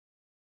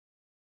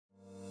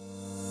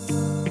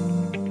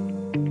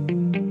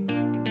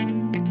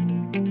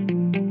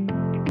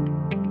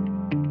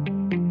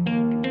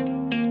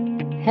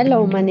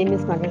Hello, my name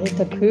is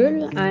Margareta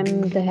Köhl.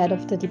 I'm the head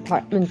of the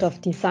Department of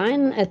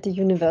Design at the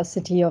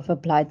University of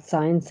Applied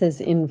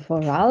Sciences in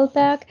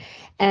Vorarlberg.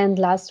 And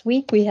last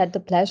week we had the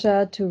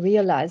pleasure to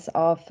realize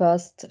our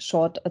first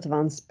short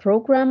advanced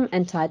program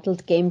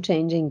entitled Game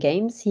Changing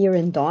Games here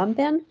in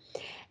Dornbirn.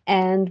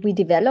 And we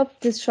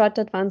developed this short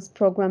advanced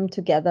program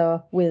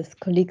together with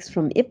colleagues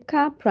from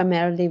IPCA,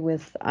 primarily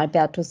with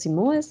Alberto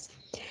Simoes.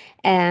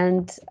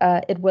 And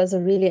it was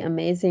a really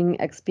amazing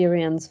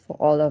experience for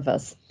all of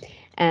us.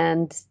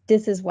 And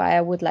this is why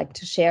I would like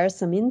to share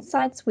some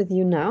insights with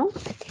you now.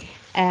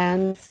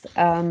 And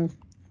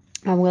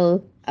I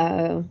will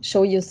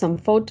show you some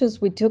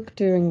photos we took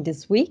during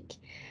this week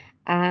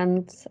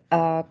and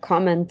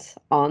comment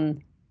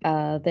on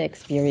the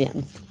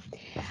experience.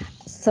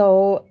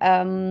 So,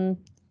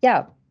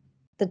 yeah,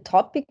 the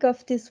topic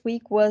of this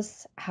week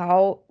was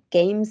how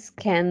games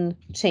can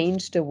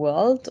change the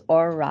world,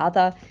 or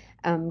rather,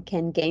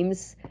 can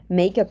games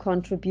make a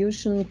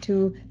contribution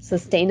to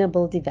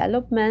sustainable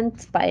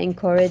development by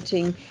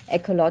encouraging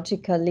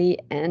ecologically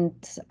and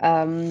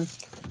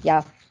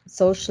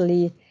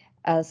socially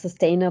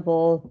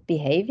sustainable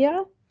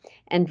behavior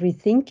and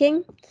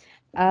rethinking?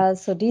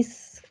 So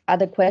these are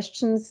the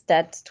questions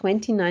that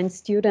 29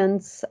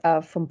 students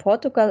from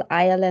Portugal,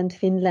 Ireland,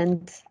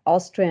 Finland,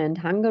 Austria, and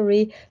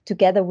Hungary,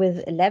 together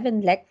with 11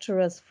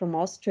 lecturers from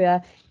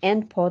Austria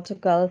and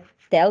Portugal,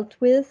 dealt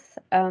with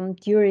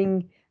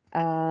during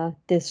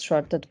this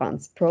short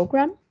advanced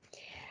program.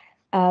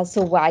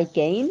 So why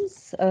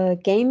games?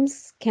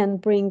 Games can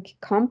bring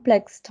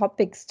complex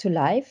topics to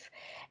life,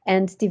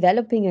 and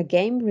developing a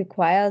game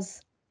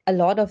requires a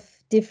lot of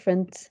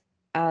different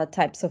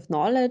types of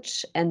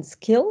knowledge and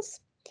skills.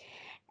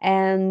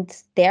 And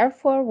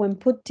therefore, when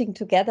putting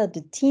together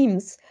the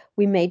teams,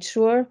 we made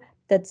sure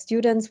that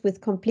students with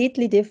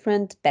completely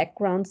different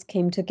backgrounds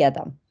came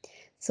together.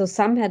 So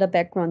some had a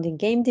background in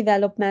game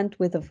development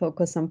with a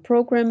focus on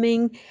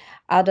programming,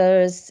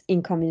 others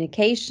in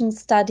communication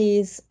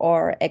studies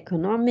or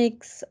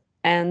economics,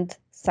 and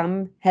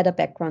some had a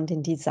background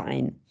in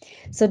design.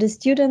 So the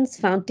students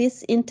found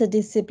this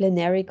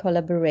interdisciplinary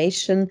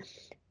collaboration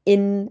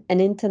in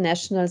an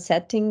international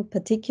setting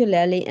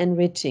particularly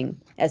enriching,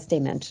 as they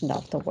mentioned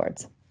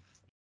afterwards.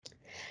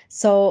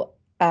 So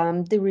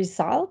the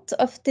result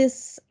of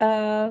this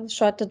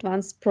short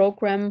advanced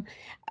program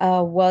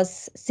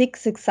was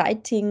 6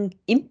 exciting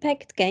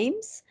impact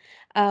games,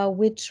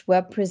 which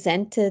were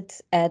presented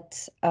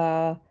at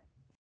a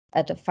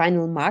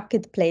final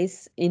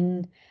marketplace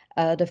in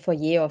the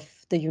foyer of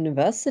the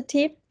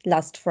university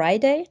last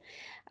Friday.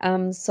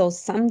 So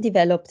some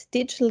developed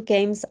digital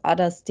games,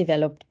 others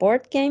developed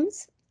board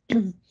games.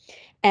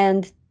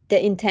 And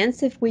the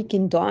intensive week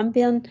in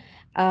Dornbirn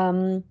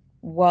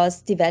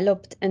was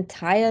developed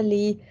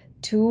entirely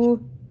to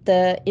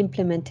the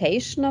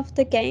implementation of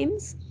the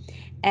games.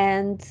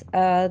 And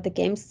the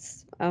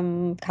games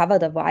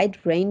covered a wide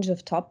range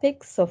of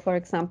topics. So, for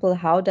example,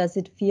 how does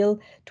it feel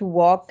to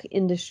walk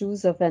in the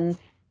shoes of an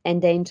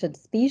endangered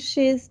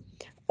species?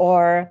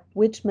 Or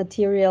which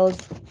materials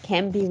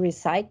can be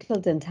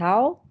recycled and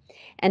how?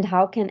 And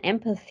how can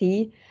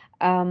empathy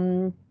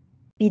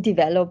be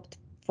developed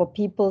for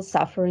people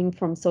suffering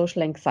from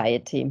social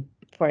anxiety,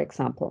 for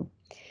example?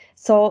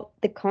 So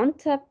the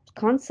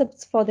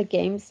concepts for the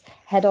games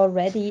had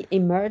already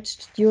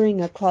emerged during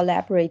a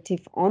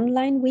collaborative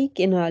online week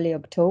in early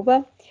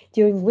October,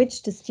 during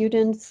which the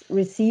students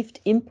received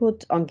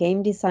input on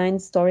game design,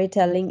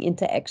 storytelling,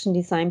 interaction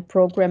design,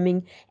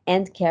 programming,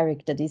 and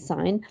character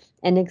design,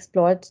 and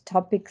explored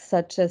topics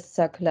such as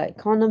circular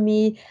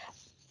economy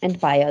and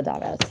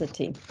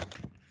biodiversity.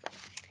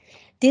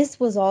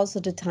 This was also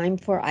the time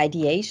for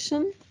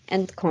ideation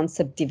and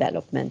concept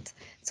development.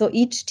 So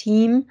each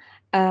team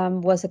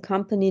was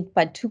accompanied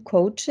by 2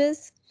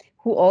 coaches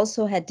who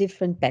also had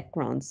different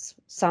backgrounds.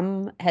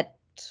 Some had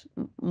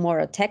more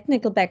a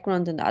technical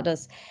background and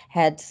others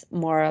had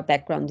more a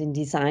background in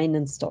design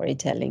and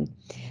storytelling.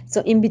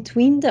 So in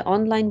between the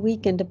online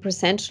week and the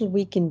presential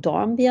week in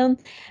Dornbirn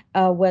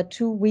were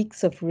 2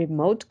 weeks of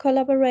remote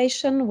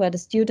collaboration where the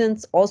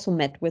students also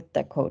met with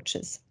their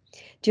coaches.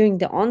 During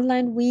the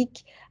online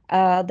week,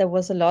 there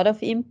was a lot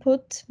of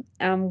input,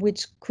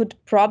 which could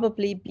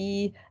probably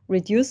be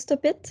reduced a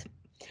bit.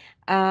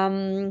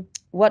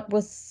 What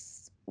was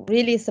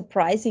really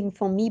surprising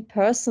for me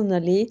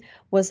personally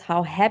was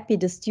how happy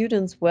the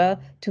students were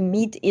to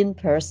meet in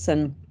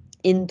person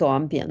in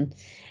Dornbirn.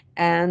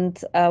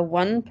 And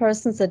one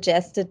person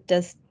suggested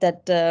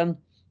that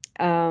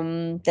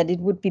it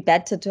would be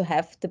better to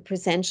have the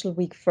presential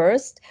week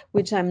first,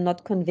 which I'm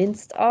not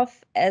convinced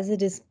of, as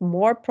it is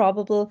more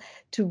probable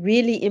to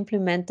really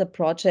implement the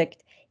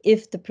project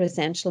if the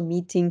presential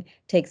meeting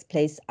takes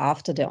place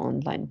after the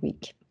online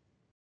week.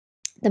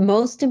 The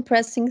most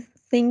impressive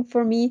thing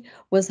for me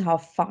was how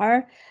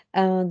far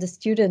the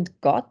students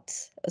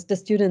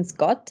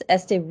got,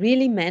 as they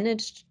really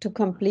managed to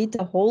complete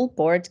a whole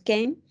board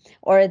game,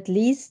 or at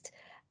least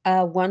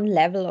one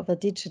level of a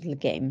digital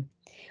game.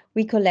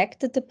 We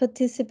collected the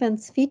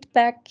participants'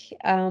 feedback,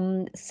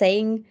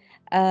 saying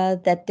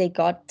that they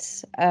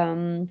got,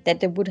 that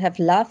they would have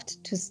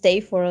loved to stay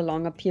for a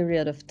longer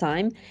period of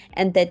time,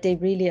 and that they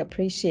really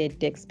appreciate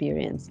the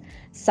experience.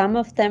 Some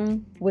of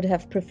them would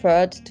have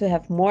preferred to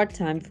have more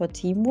time for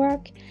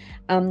teamwork.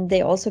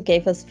 They also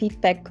gave us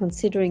feedback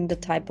considering the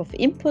type of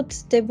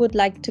input they would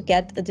like to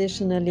get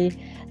additionally,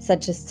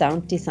 such as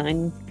sound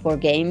design for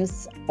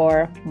games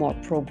or more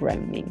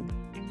programming.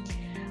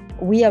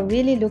 We are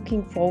really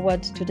looking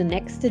forward to the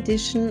next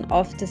edition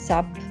of the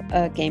SAP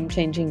Game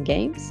Changing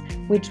Games,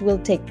 which will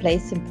take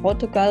place in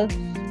Portugal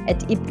at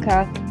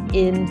IPCA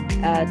in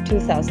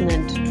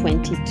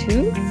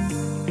 2022.